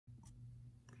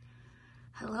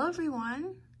Hello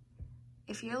everyone.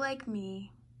 If you're like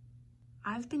me,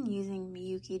 I've been using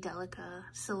Miyuki Delica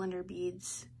cylinder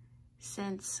beads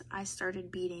since I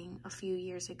started beading a few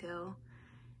years ago,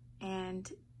 and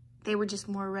they were just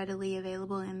more readily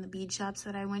available in the bead shops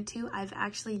that I went to. I've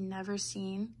actually never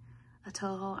seen a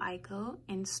Toho Aiko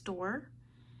in store.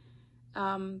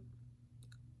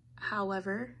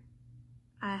 However,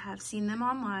 I have seen them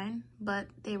online, but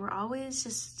they were always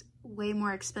just way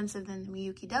more expensive than the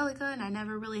Miyuki Delica, and I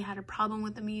never really had a problem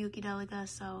with the Miyuki Delica,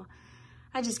 so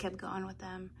I just kept going with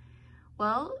them.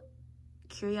 Well,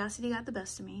 curiosity got the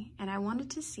best of me, and I wanted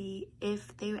to see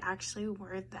if they actually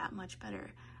were that much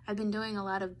better. I've been doing a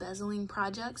lot of bezeling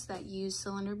projects that use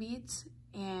cylinder beads,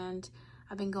 and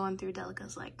I've been going through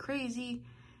Delicas like crazy,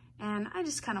 and I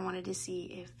just kind of wanted to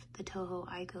see if the Toho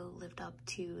Aiko lived up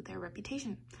to their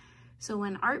reputation. So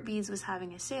when Art Beads was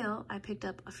having a sale, I picked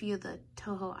up a few of the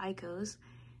Toho Aikos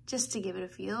just to give it a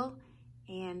feel.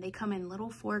 And they come in little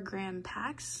 4-gram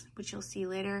packs, which you'll see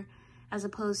later, as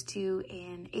opposed to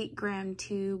an 8-gram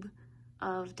tube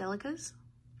of Delicas.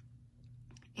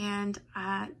 And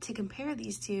to compare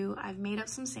these two, I've made up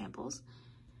some samples.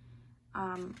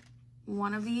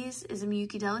 One of these is a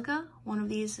Miyuki Delica, one of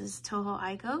these is Toho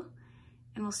Aiko,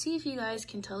 and we'll see if you guys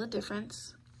can tell the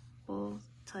difference. We'll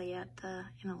tell you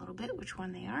in a little bit which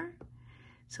one they are.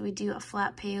 So we do a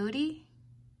flat peyote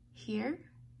here,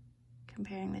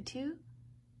 comparing the two.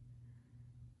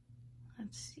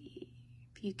 Let's see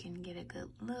if you can get a good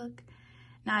look.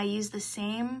 Now I use the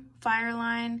same fire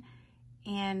line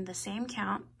and the same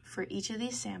count for each of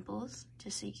these samples,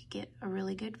 just so you can get a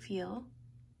really good feel.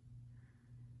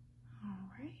 All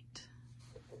right,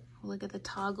 we'll look at the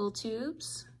toggle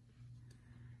tubes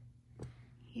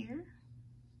here.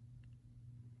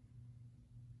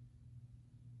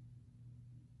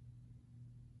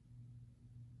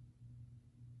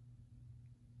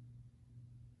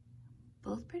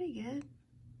 Both pretty good.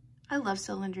 I love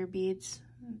cylinder beads.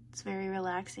 It's very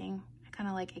relaxing. I kind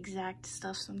of like exact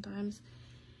stuff sometimes.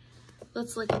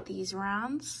 Let's look at these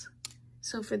rounds.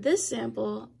 So for this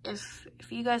sample, if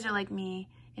you guys are like me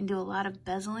and do a lot of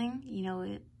bezeling, you know,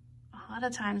 a lot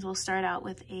of times we'll start out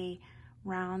with a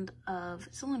round of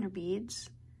cylinder beads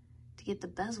to get the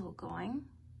bezel going.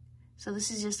 So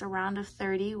this is just a round of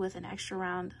 30 with an extra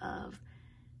round of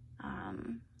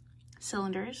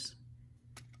cylinders.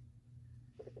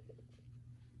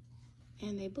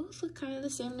 And they both look kind of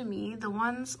the same to me. The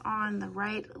ones on the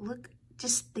right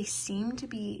they seem to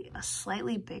be a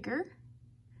slightly bigger.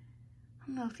 I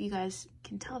don't know if you guys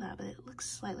can tell that, but it looks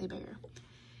slightly bigger.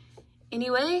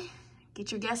 Anyway,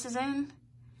 get your guesses in.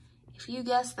 If you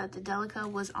guessed that the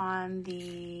Delica was on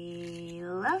the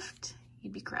left,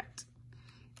 you'd be correct.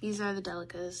 These are the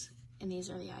Delicas, and these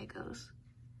are the Aikos.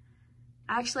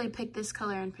 I actually picked this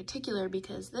color in particular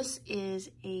because this is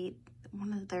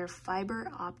one of their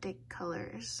fiber optic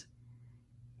colors.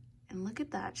 And look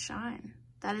at that shine.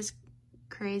 That is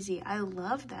crazy. I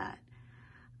love that.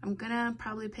 I'm gonna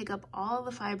probably pick up all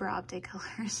the fiber optic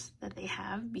colors that they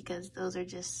have because those are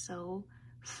just so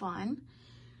fun.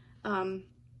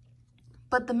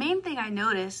 But the main thing I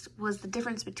noticed was the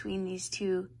difference between these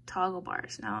two toggle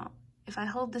bars. Now, if I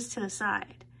hold this to the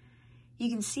side, you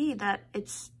can see that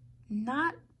it's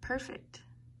not perfect.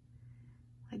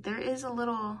 Like there is a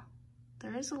little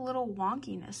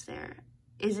wonkiness there.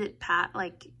 Is it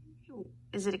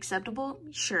is it acceptable?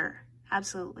 Sure,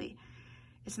 absolutely.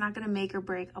 It's not gonna make or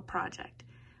break a project,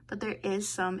 but there is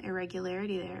some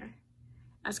irregularity there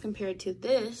as compared to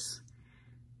this,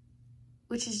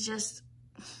 which is just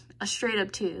a straight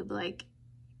up tube. Like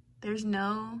there's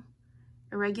no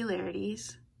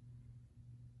irregularities.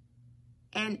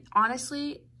 And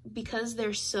honestly, because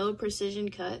they're so precision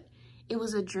cut, it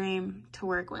was a dream to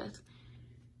work with.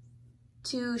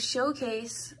 To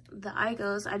showcase the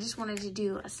Aikos, I just wanted to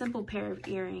do a simple pair of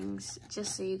earrings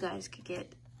just so you guys could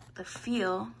get the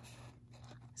feel.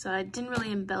 So I didn't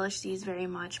really embellish these very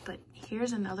much, but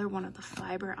here's another one of the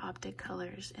fiber optic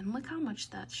colors, and look how much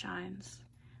that shines.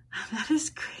 That is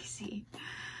crazy.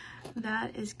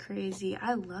 That is crazy.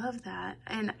 I love that.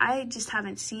 And I just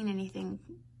haven't seen anything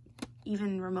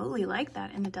even remotely like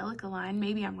that in the Delica line.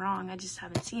 Maybe I'm wrong, I just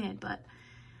haven't seen it, but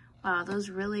wow, those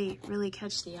really, really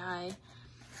catch the eye.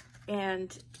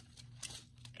 And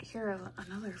here are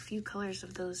another few colors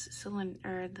of those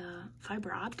the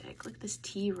fiber optic. Look at this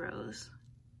tea rose.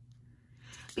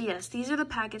 But yes, these are the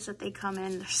packets that they come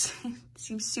in. They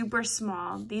seem super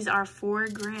small. These are 4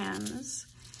 grams.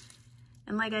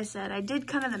 And like I said, I did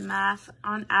kind of the math.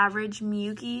 On average,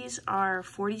 Miyukis are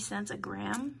 40 cents a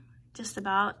gram, just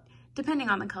about, depending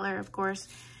on the color, of course.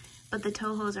 But the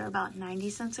Tohos are about 90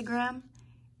 cents a gram.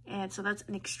 And so that's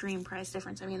an extreme price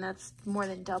difference. I mean, that's more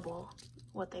than double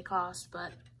what they cost.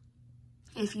 But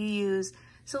if you use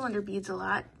cylinder beads a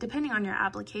lot, depending on your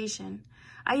application,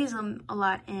 I use them a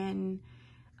lot in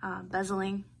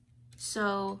bezeling.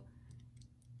 So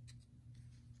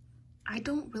I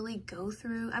don't really go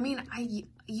through, I mean, I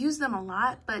use them a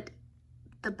lot, but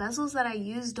the bezels that I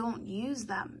use don't use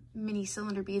that many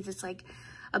cylinder beads. It's like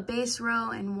a base row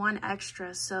and one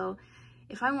extra. So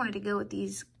if I wanted to go with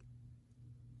these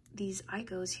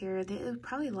Aikos here, it would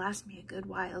probably last me a good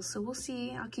while. So we'll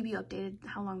see. I'll keep you updated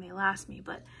how long they last me.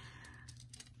 But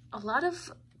a lot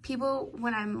of people,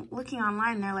 when I'm looking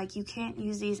online, they're like, you can't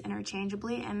use these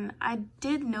interchangeably. And I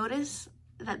did notice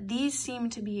that these seem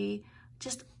to be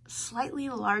just slightly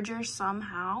larger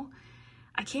somehow.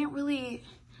 I can't really,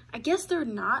 I guess they're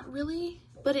not really,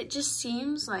 but it just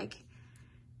seems like,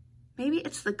 maybe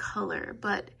it's the color,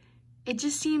 but it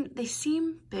just they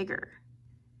seem bigger.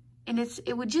 And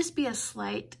it would just be a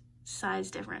slight size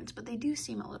difference, but they do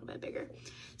seem a little bit bigger.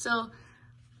 So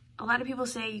a lot of people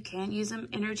say you can't use them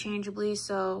interchangeably.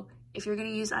 So if you're gonna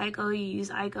use Aiko, you use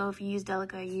Aiko. If you use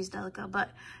Delica, you use Delica. But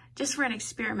just for an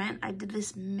experiment, I did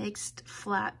this mixed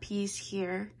flat piece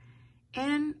here.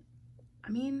 And I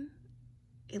mean,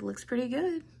 it looks pretty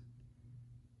good.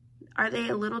 Are they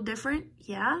a little different?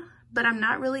 Yeah, but I'm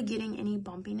not really getting any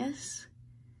bumpiness.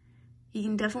 You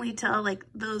can definitely tell, like,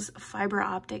 those fiber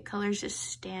optic colors just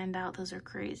stand out. Those are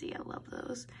crazy. I love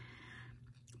those.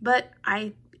 But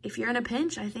if you're in a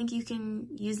pinch, I think you can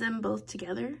use them both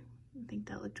together. I think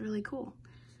that looked really cool.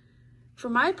 For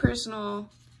my personal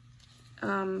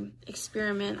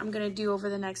experiment I'm gonna do over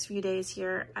the next few days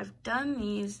here, I've done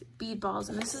these bead balls,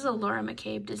 and this is a Laura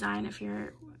McCabe design, if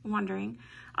you're wondering.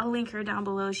 I'll link her down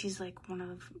below. She's like one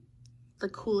of the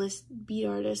coolest bead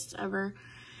artists ever.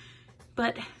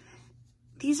 But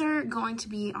these are going to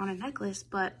be on a necklace,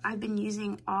 but I've been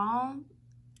using all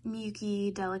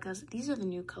Miyuki Delicas. These are the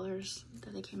new colors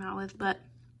that they came out with, but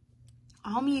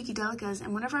all Miyuki Delicas,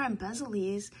 and whenever I'm bezel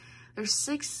these, there's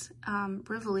 6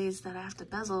 rivolis that I have to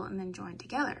bezel and then join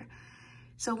together.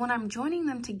 So when I'm joining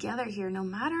them together here, no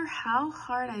matter how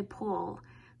hard I pull,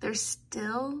 there's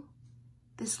still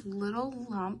this little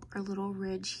lump or little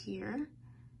ridge here.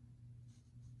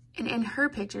 And in her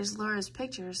pictures, Laura's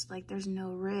pictures, like, there's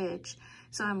no ridge.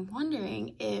 So I'm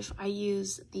wondering if I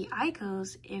use the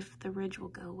Aikos, if the ridge will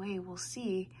go away. We'll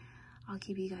see. I'll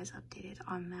keep you guys updated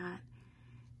on that.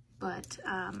 But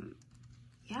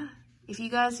yeah, if you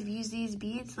guys have used these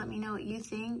beads, let me know what you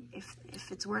think, if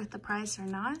it's worth the price or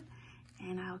not.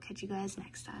 And I'll catch you guys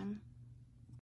next time.